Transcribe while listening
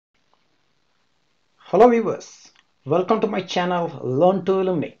Hello viewers, welcome to my channel Learn to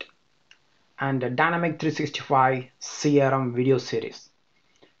Illuminate and the Dynamic 365 CRM video series.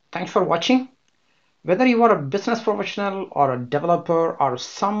 Thanks for watching. Whether you are a business professional or a developer or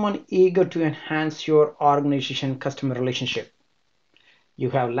someone eager to enhance your organization customer relationship, you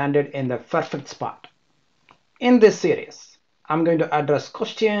have landed in the perfect spot. In this series, I'm going to address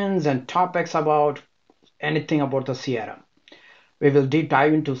questions and topics about anything about the CRM. We will deep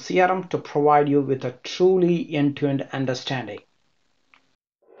dive into CRM to provide you with a truly end-to-end understanding.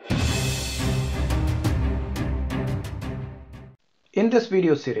 In this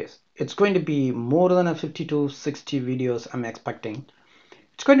video series, it's going to be more than a 50 to 60 videos I'm expecting.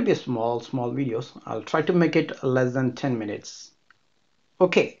 It's going to be small videos. I'll try to make it less than 10 minutes.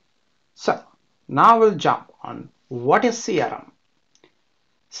 Okay, so now we'll jump on what is CRM.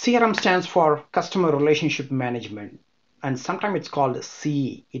 CRM stands for Customer Relationship Management, and sometimes it's called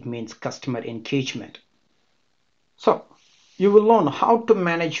CE. It means Customer Engagement. So you will learn how to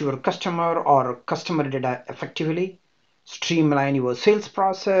manage your customer or customer data effectively, streamline your sales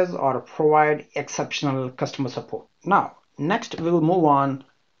process, or provide exceptional customer support. Now, next we will move on.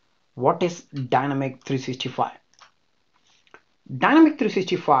 What is Dynamic 365? Dynamic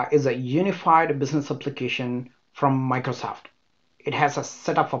 365 is a unified business application from Microsoft. It has a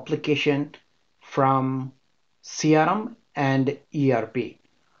set of applications from CRM and ERP.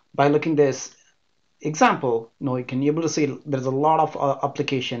 By looking this example, you can be able to see there's a lot of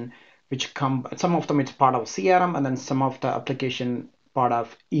application which come, some of them it's part of CRM and then some of the application part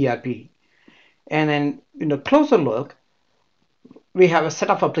of ERP. And then in a closer look, we have a set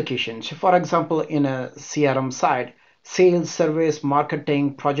of applications. For example, in a CRM side, sales, service,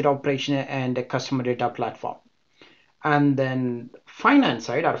 marketing, project operation, and a customer data platform. And then finance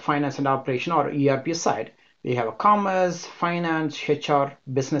side, or finance and operation, or ERP side, we have a commerce, finance, HR,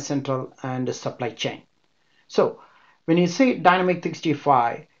 business central, and supply chain. So when you say Dynamic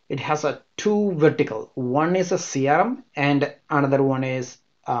 365, it has a two vertical. One is a CRM and another one is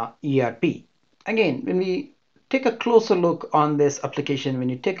ERP. Again, when we take a closer look on this application, when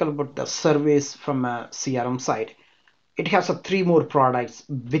you take a look at the service from a CRM side, it has a three more products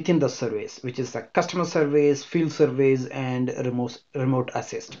within the service, which is the customer service, field service, and remote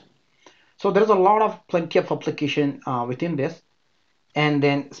assist. So there's a lot of plenty of application within this. And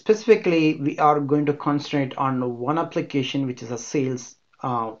then specifically, we are going to concentrate on one application, which is a sales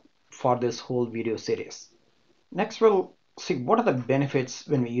for this whole video series. Next, we'll see what are the benefits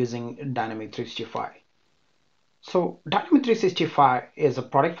when we're using Dynamic 365. So Dynamic 365 is a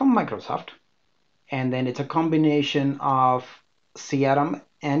product from Microsoft, and then it's a combination of CRM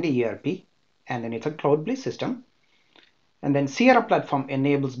and ERP, and then it's a cloud-based system. And then CRM platform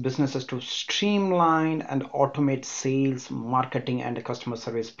enables businesses to streamline and automate sales, marketing, and customer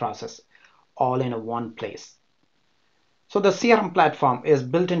service process all in one place. So the CRM platform is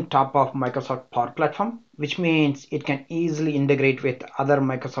built on top of Microsoft Power Platform, which means it can easily integrate with other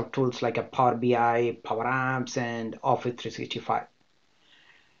Microsoft tools like a Power BI, Power Apps, and Office 365.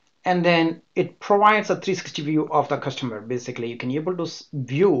 And then it provides a 360 view of the customer. Basically, you can be able to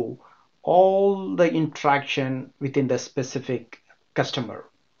view all the interaction within the specific customer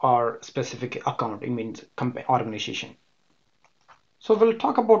or specific account. It means organization. So we'll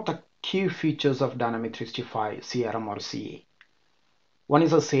talk about the key features of Dynamic 365 CRM or CE. One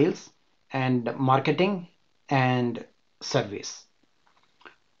is a sales and marketing and service.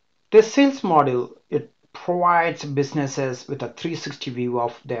 The sales model, it provides businesses with a 360 view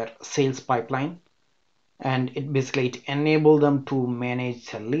of their sales pipeline, and it enables them to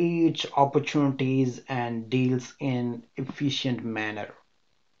manage leads, opportunities, and deals in efficient manner.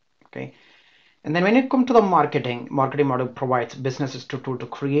 Okay, and then when it comes to the marketing model provides businesses to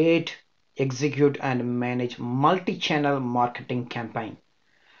create, execute, and manage multi-channel marketing campaign.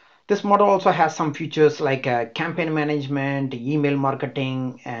 This model also has some features like campaign management, email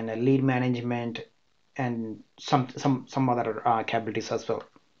marketing, and lead management, and some other capabilities as well.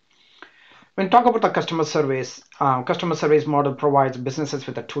 When talk about the customer service model provides businesses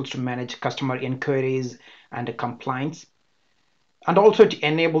with the tools to manage customer inquiries and compliance, and also to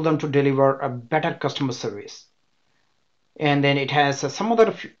enable them to deliver a better customer service. And then it has some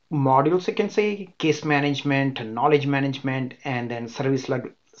other modules, you can say, case management, knowledge management, and then service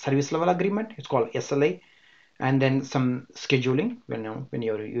level agreement. It's called SLA, and then some scheduling when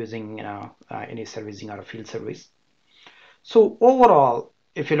you're using any servicing or a field service. So overall,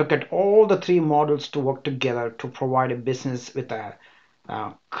 if you look at all the three models to work together to provide a business with a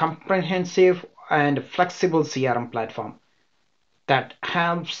comprehensive and flexible CRM platform that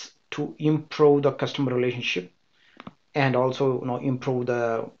helps to improve the customer relationship and also improve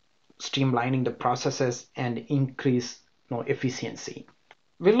the streamlining the processes and increase efficiency.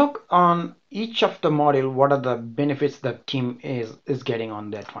 We look on each of the module, what are the benefits the team is getting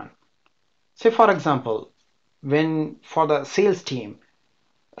on that one. Say for example, when for the sales team,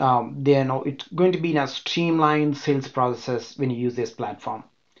 they know it's going to be in a streamlined sales process when you use this platform.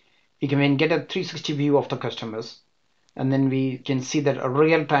 You can get a 360 view of the customers, and then we can see that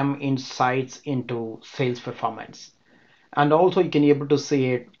real-time insights into sales performance. And also you can be able to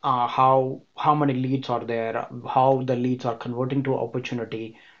see it, how many leads are there, how the leads are converting to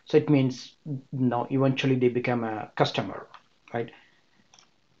opportunity. So it means eventually they become a customer, right?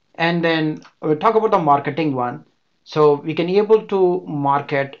 And then we'll talk about the marketing one. So we can be able to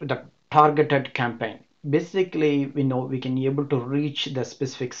market the targeted campaign. Basically, we know we can be able to reach the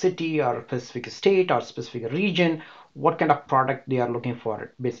specific city or specific state or specific region, what kind of product they are looking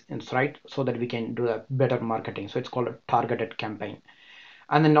for, right? So that we can do a better marketing. So it's called a targeted campaign.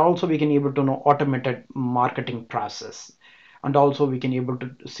 And then also we can be able to know automated marketing process. And also we can be able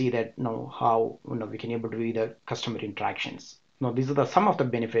to see that how we can be able to do the customer interactions. Now these are some of the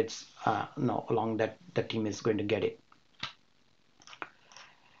benefits along that the team is going to get it.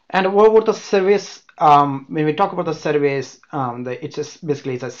 And what about the service? When we talk about the service,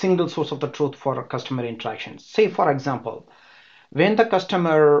 basically it's a single source of the truth for customer interactions. Say for example, when the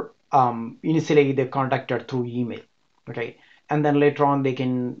customer initially they contacted through email, okay, and then later on they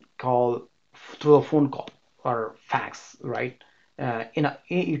can call through a phone call or fax, right?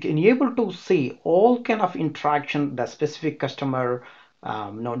 You can be able to see all kind of interaction that specific customer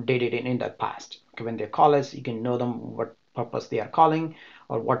did it in the past. Okay, when they call us, you can know them what purpose they are calling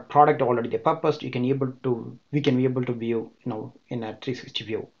or what product already they purposed. We can be able to view in a 360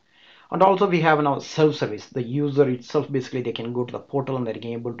 view. And also we have now self-service. The user itself, basically they can go to the portal and they're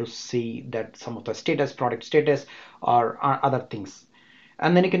able to see that some of the status, product status, or other things.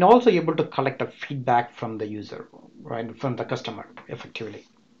 And then you can also be able to collect a feedback from the user, right, from the customer effectively.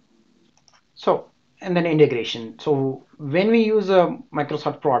 So, and then integration. So when we use a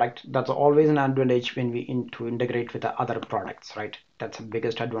Microsoft product, that's always an advantage when we integrate with the other products, right? That's the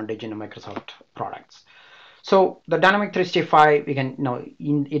biggest advantage in the Microsoft products. So the Dynamic 365, we can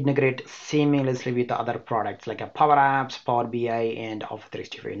integrate seamlessly with the other products like a Power Apps, Power BI, and Office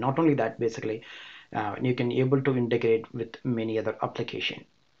 365. Not only that, basically, you can able to integrate with many other applications.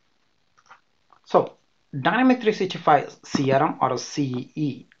 So Dynamic 365 CRM or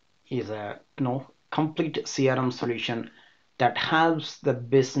CE is a complete CRM solution that helps the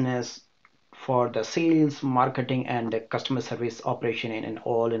business for the sales, marketing, and the customer service operation in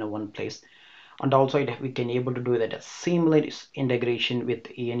all in one place. And also we can able to do that a seamless integration with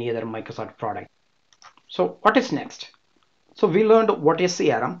any other Microsoft product. So what is next? So we learned what is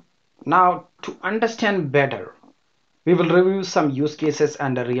CRM. Now to understand better, we will review some use cases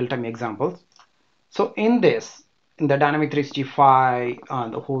and real-time examples. So in the Dynamic 365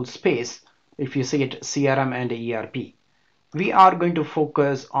 the whole space, if you see it CRM and ERP, we are going to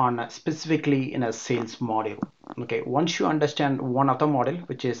focus on specifically in a sales module. Okay, once you understand one of the model,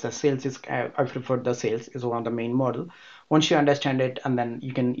 which is the sales, is I prefer the sales is one of the main model. Once you understand it, and then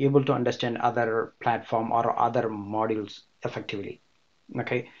you can able to understand other platform or other modules effectively.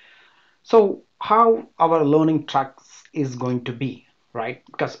 Okay, so how our learning tracks is going to be, right?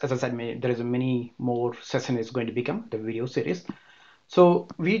 Because as I said, there is a many more session is going to become the video series. So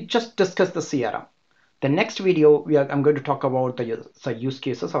we just discussed the CRM. The next video I'm going to talk about the use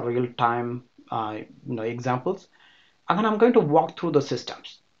cases or real-time examples, and then I'm going to walk through the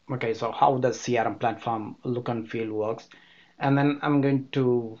systems. Okay, so how the CRM platform look and feel works, and then I'm going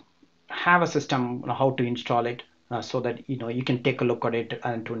to have a system how to install it so that you can take a look at it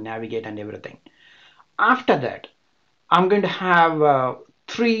and to navigate and everything. After that, I'm going to have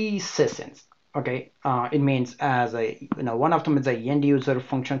 3 sessions. Okay, it means as one of them is a end user,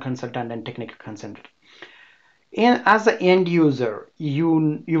 function consultant, and technical consultant. And as an end user,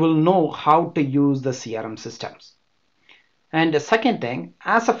 you will know how to use the CRM systems. And the second thing,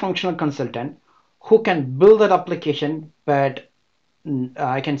 as a functional consultant who can build that application, but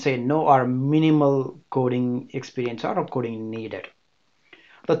I can say no or minimal coding experience or coding needed.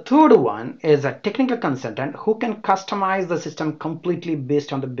 The third one is a technical consultant who can customize the system completely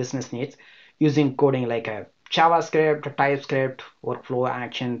based on the business needs using coding like a JavaScript, TypeScript, workflow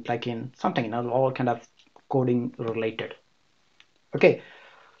action, plugin, something, all kind of coding related. Okay,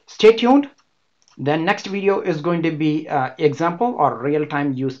 stay tuned. The next video is going to be example or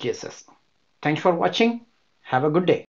real-time use cases. Thanks for watching. Have a good day.